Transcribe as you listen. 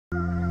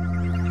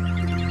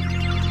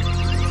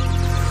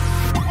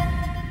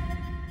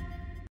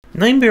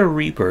Nightmare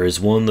Reaper is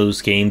one of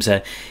those games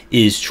that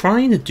is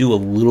trying to do a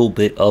little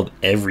bit of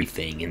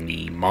everything in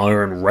the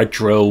modern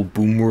retro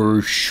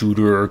boomer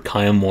shooter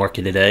kind of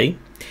market today.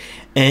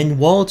 And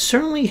while it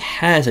certainly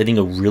has, I think,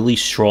 a really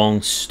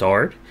strong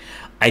start,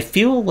 I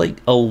feel like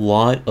a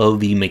lot of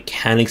the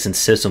mechanics and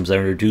systems that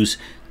are introduced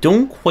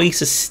don't quite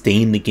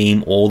sustain the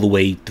game all the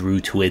way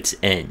through to its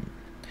end.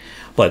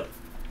 But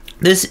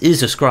this is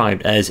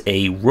described as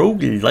a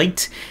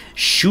roguelite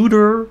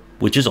shooter,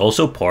 which is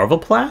also part of a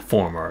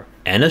platformer,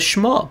 and a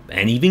shmup,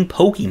 and even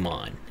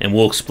Pokemon, and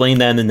we'll explain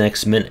that in the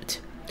next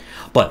minute.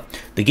 But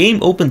the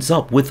game opens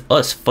up with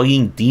us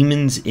fighting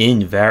demons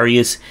in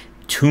various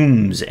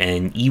tombs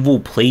and evil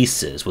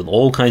places with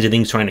all kinds of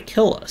things trying to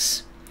kill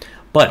us.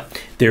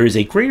 But there is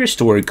a greater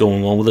story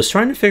going on with us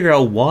trying to figure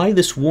out why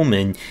this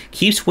woman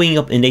keeps waking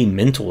up in a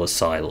mental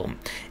asylum,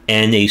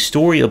 and a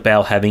story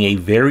about having a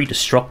very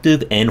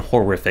destructive and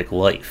horrific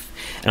life.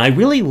 And I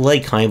really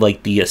like kind of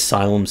like the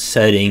asylum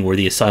setting or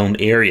the asylum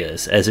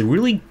areas, as it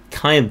really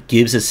kind of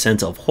gives a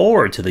sense of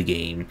horror to the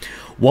game,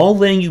 while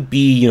letting you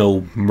be,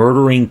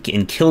 murdering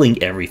and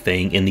killing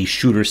everything in these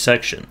shooter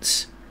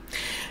sections.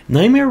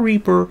 Nightmare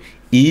Reaper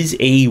is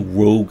a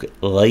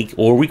roguelike,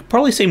 or we could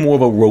probably say more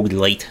of a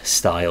roguelite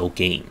style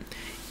game.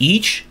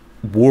 Each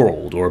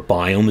world or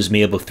biome is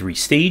made up of 3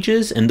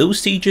 stages, and those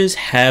stages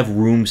have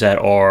rooms that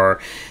are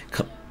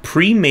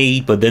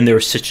pre-made, but then they're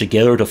stitched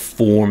together to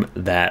form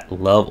that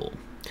level.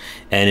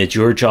 And it's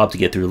your job to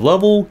get through the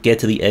level, get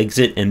to the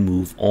exit, and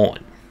move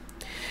on.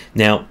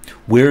 Now,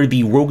 where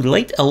the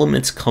roguelite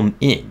elements come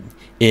in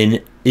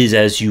is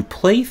as you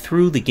play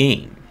through the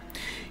game,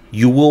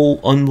 you will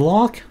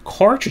unlock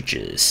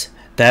cartridges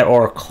that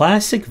are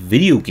classic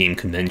video game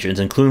conventions,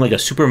 including like a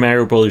Super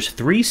Mario Bros.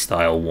 3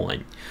 style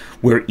one,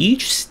 where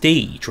each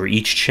stage or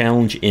each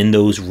challenge in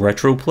those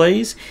retro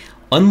plays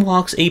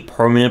unlocks a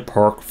permanent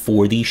perk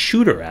for the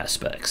shooter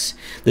aspects.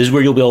 This is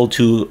where you'll be able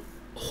to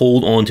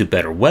hold on to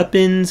better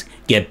weapons,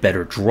 get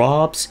better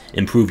drops,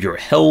 improve your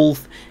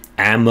health,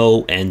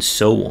 ammo, and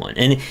so on.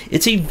 And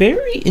it's a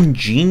very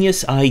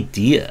ingenious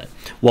idea,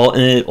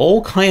 and it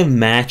all kind of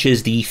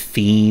matches the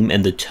theme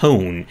and the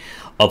tone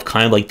of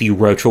kind of like the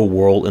retro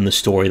world and the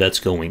story that's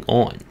going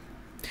on.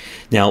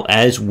 Now,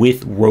 as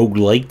with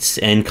roguelites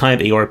and kind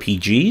of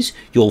ARPGs,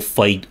 you'll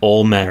fight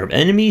all manner of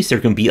enemies. There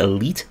can be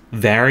elite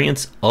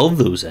variants of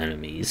those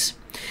enemies.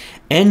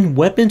 And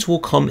weapons will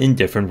come in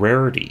different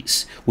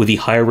rarities, with the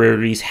higher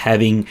rarities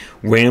having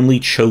randomly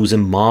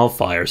chosen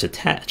modifiers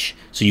attached.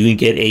 So you can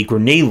get a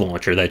grenade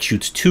launcher that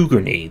shoots 2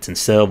 grenades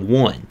instead of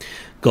 1.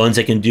 Guns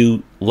that can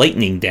do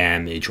lightning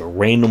damage or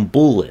random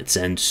bullets,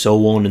 and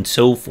so on and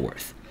so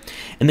forth.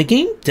 And the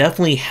game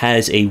definitely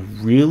has a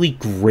really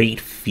great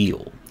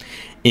feel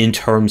in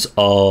terms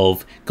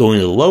of going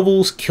to the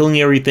levels,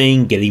 killing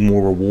everything, getting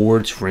more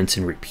rewards, rinse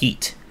and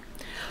repeat.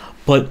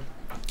 But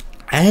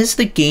as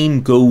the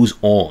game goes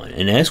on,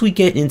 and as we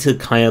get into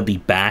kind of the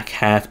back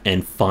half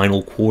and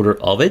final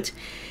quarter of it,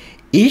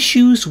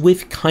 issues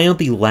with kind of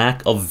the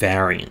lack of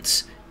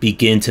variance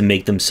begin to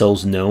make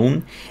themselves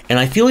known, and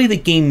I feel like the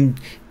game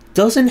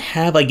doesn't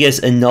have, I guess,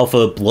 enough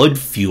of blood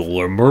fuel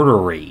or murder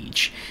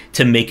rage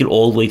to make it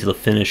all the way to the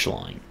finish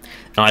line.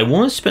 Now, I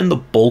want to spend the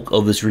bulk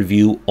of this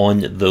review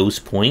on those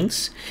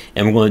points,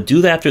 and we're going to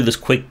do that after this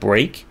quick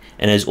break.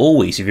 And as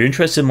always, if you're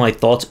interested in my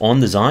thoughts on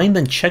design,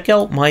 then check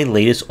out my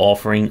latest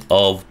offering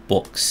of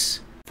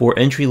books. For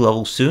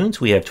entry-level students,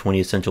 we have 20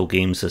 essential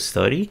games to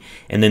study,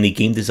 and then the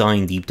Game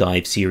Design Deep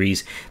Dive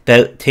series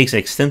that takes an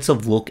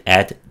extensive look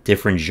at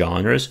different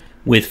genres,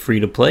 with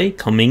free-to-play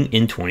coming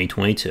in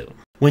 2022.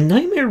 When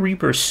Nightmare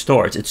Reaper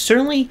starts, it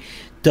certainly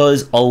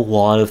does a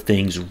lot of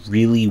things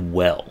really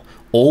well.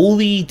 All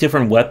the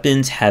different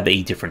weapons have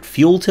a different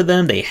feel to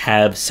them. They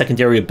have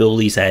secondary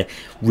abilities that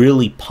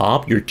really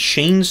pop. Your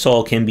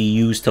chainsaw can be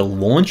used to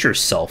launch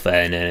yourself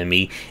at an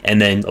enemy,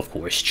 and then, of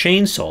course,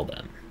 chainsaw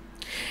them.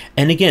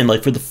 And again,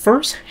 like for the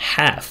first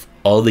half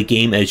of the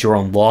game, as you're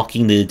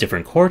unlocking the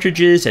different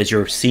cartridges, as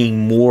you're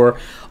seeing more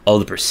of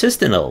the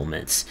persistent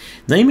elements,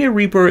 Nightmare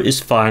Reaper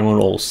is firing on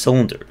all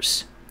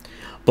cylinders.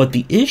 But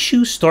the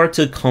issues start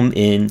to come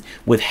in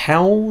with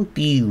how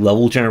the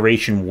level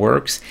generation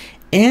works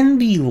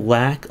and the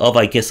lack of,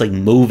 I guess, like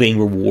moving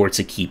rewards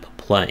to keep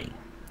playing.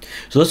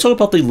 So let's talk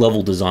about the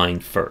level design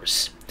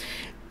first.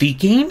 The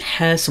game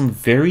has some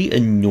very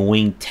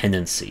annoying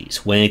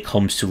tendencies when it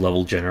comes to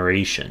level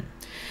generation.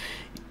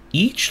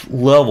 Each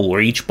level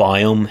or each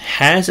biome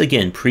has,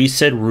 again,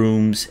 preset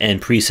rooms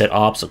and preset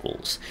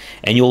obstacles,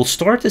 and you'll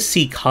start to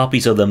see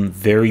copies of them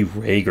very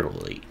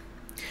regularly.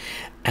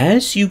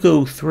 As you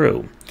go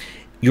through,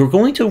 you're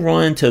going to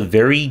run into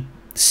very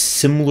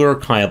similar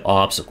kind of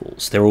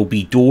obstacles. There will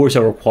be doors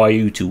that require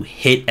you to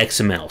hit X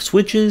amount of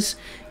switches,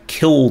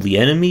 kill the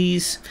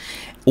enemies,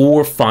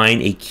 or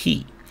find a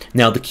key.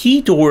 Now, the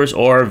key doors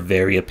are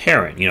very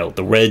apparent.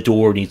 The red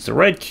door needs the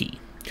red key.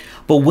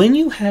 But when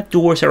you have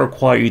doors that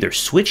require either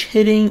switch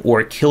hitting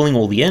or killing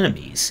all the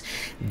enemies,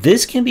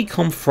 this can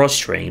become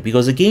frustrating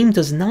because the game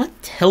does not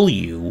tell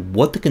you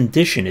what the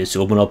condition is to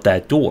open up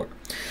that door.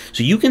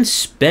 So you can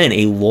spend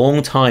a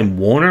long time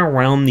wandering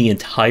around the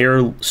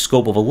entire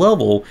scope of a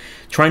level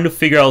trying to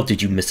figure out,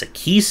 did you miss a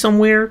key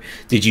somewhere?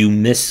 Did you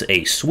miss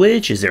a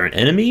switch? Is there an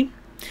enemy?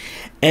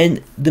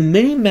 And the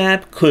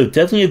mini-map could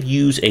definitely have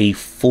used a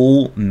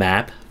full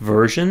map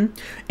version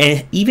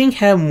and even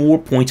have more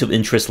points of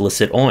interest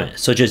listed on it,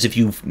 such as if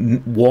you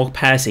walk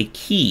past a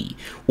key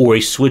or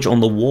a switch on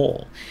the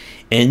wall.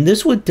 And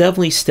this would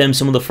definitely stem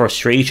some of the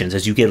frustrations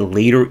as you get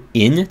later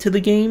into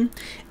the game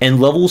and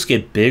levels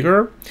get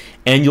bigger,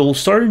 and you'll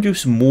start to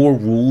introduce more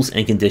rules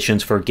and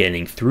conditions for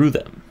getting through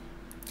them.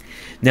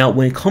 Now,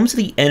 when it comes to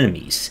the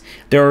enemies,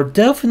 there are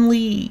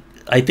definitely,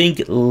 I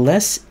think,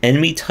 less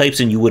enemy types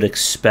than you would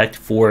expect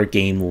for a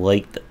game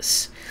like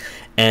this.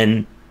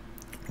 And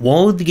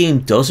while the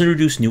game does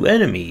introduce new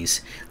enemies,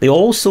 they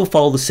all still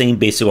follow the same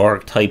basic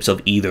archetypes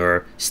of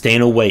either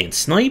stand away and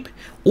snipe,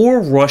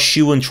 or rush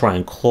you and try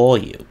and claw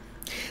you.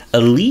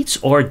 Elites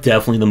are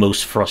definitely the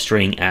most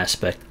frustrating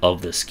aspect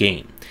of this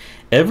game.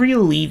 Every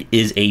elite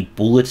is a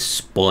bullet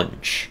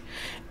sponge,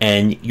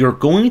 and you're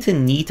going to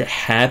need to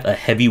have a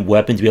heavy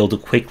weapon to be able to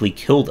quickly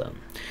kill them.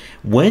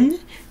 When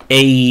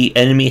an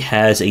enemy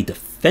has a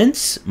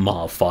defense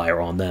modifier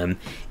on them,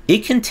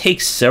 it can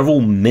take several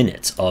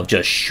minutes of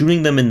just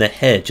shooting them in the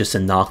head just to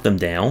knock them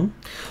down.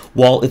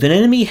 While if an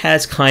enemy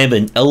has kind of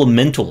an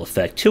elemental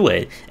effect to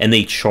it and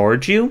they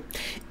charge you,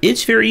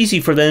 it's very easy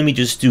for the enemy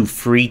to just do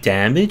free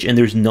damage and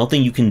there's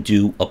nothing you can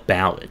do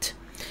about it.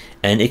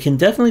 And it can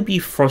definitely be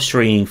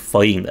frustrating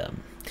fighting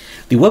them.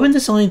 The weapon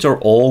designs are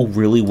all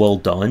really well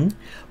done,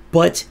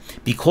 but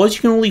because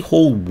you can only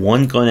hold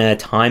one gun at a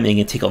time and it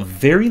can take a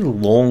very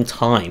long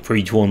time for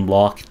you to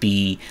unlock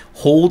the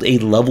hold a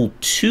level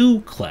 2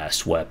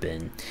 class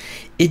weapon,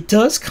 it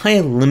does kind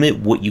of limit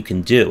what you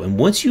can do. And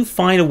once you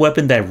find a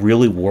weapon that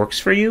really works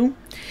for you,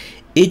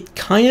 it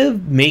kind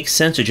of makes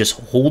sense to just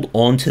hold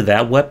on to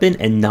that weapon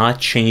and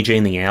not change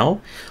anything out,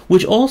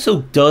 which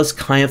also does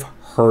kind of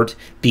hurt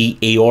the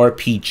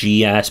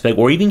ARPG aspect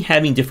or even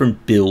having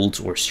different builds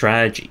or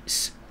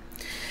strategies.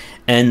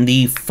 And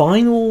the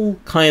final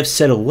kind of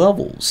set of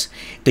levels,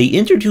 they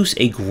introduce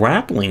a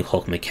grappling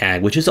hook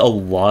mechanic, which is a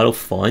lot of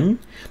fun,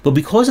 but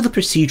because of the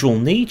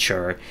procedural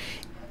nature,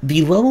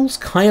 the levels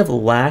kind of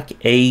lack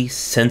a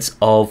sense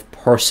of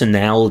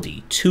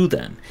personality to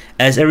them,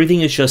 as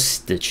everything is just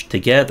stitched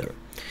together.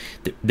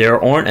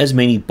 There aren't as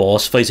many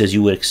boss fights as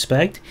you would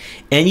expect,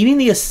 and even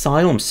the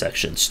asylum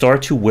sections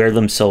start to wear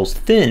themselves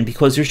thin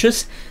because there's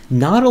just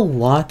not a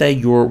lot that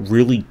you're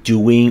really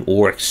doing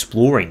or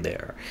exploring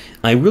there.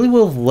 I really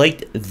would have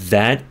liked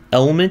that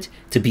element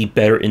to be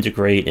better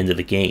integrated into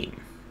the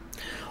game.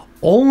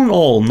 All in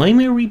all,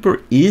 Nightmare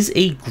Reaper is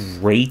a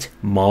great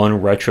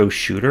modern retro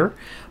shooter,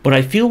 but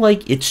I feel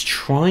like it's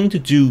trying to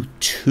do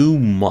too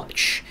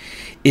much.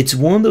 It's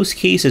one of those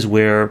cases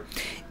where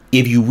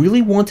if you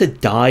really want to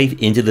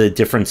dive into the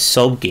different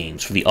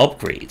sub-games for the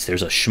upgrades,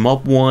 there's a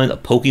shmup one, a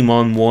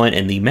Pokemon one,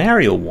 and the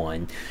Mario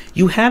one,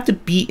 you have to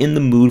be in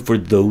the mood for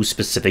those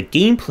specific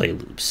gameplay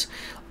loops.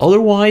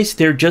 Otherwise,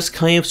 they're just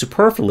kind of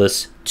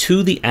superfluous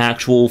to the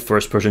actual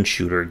first-person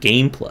shooter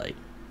gameplay.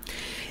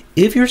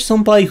 If you're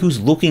somebody who's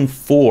looking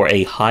for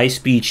a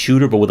high-speed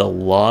shooter but with a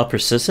lot of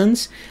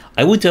persistence,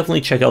 I would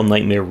definitely check out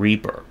Nightmare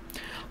Reaper.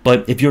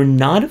 But if you're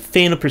not a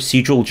fan of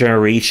procedural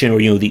generation or,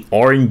 the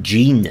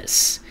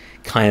RNG-ness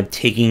kind of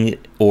taking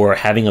or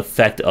having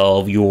effect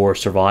of your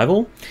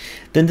survival,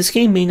 then this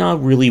game may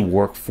not really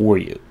work for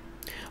you.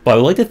 But I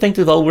would like to thank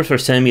the developers for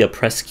sending me a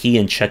press key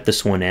and check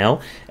this one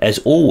out. As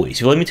always,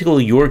 if you'd like me to go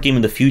to your game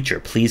in the future,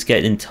 please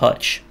get in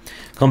touch.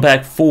 Come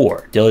back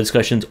for daily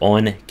discussions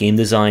on game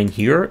design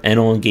here and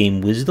on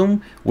Game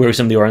Wisdom, where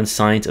some of the art and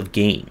science of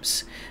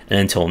games. And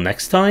until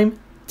next time,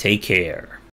 take care.